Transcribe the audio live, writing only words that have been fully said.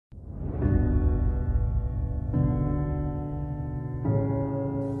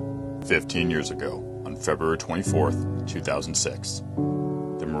15 years ago, on February 24th, 2006.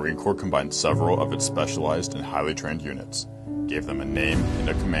 The Marine Corps combined several of its specialized and highly trained units, gave them a name and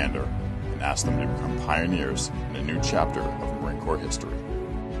a commander, and asked them to become pioneers in a new chapter of Marine Corps history.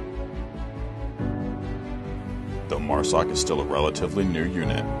 Though MARSOC is still a relatively new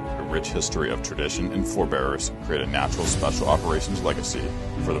unit, a rich history of tradition and forebearers create a natural special operations legacy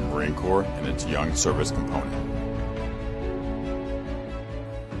for the Marine Corps and its young service component.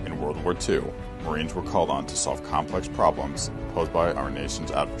 In World War II, Marines were called on to solve complex problems posed by our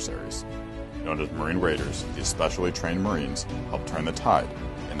nation's adversaries. Known as Marine Raiders, these specially trained Marines helped turn the tide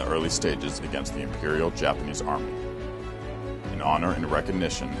in the early stages against the Imperial Japanese Army. In honor and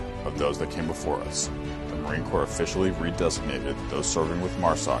recognition of those that came before us, the Marine Corps officially redesignated those serving with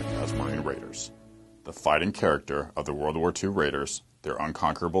MARSOC as Marine Raiders. The fighting character of the World War II Raiders, their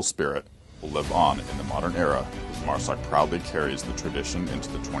unconquerable spirit, will live on in the modern era as MARSOC proudly carries the tradition into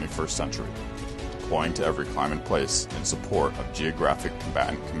the 21st century, deploying to every climate and place in support of geographic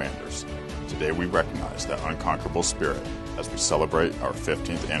combatant commanders. Today we recognize that unconquerable spirit as we celebrate our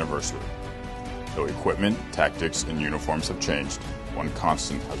 15th anniversary. Though equipment, tactics, and uniforms have changed, one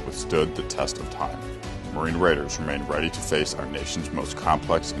constant has withstood the test of time. Marine Raiders remain ready to face our nation's most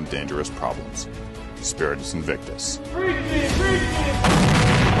complex and dangerous problems. Spiritus Invictus.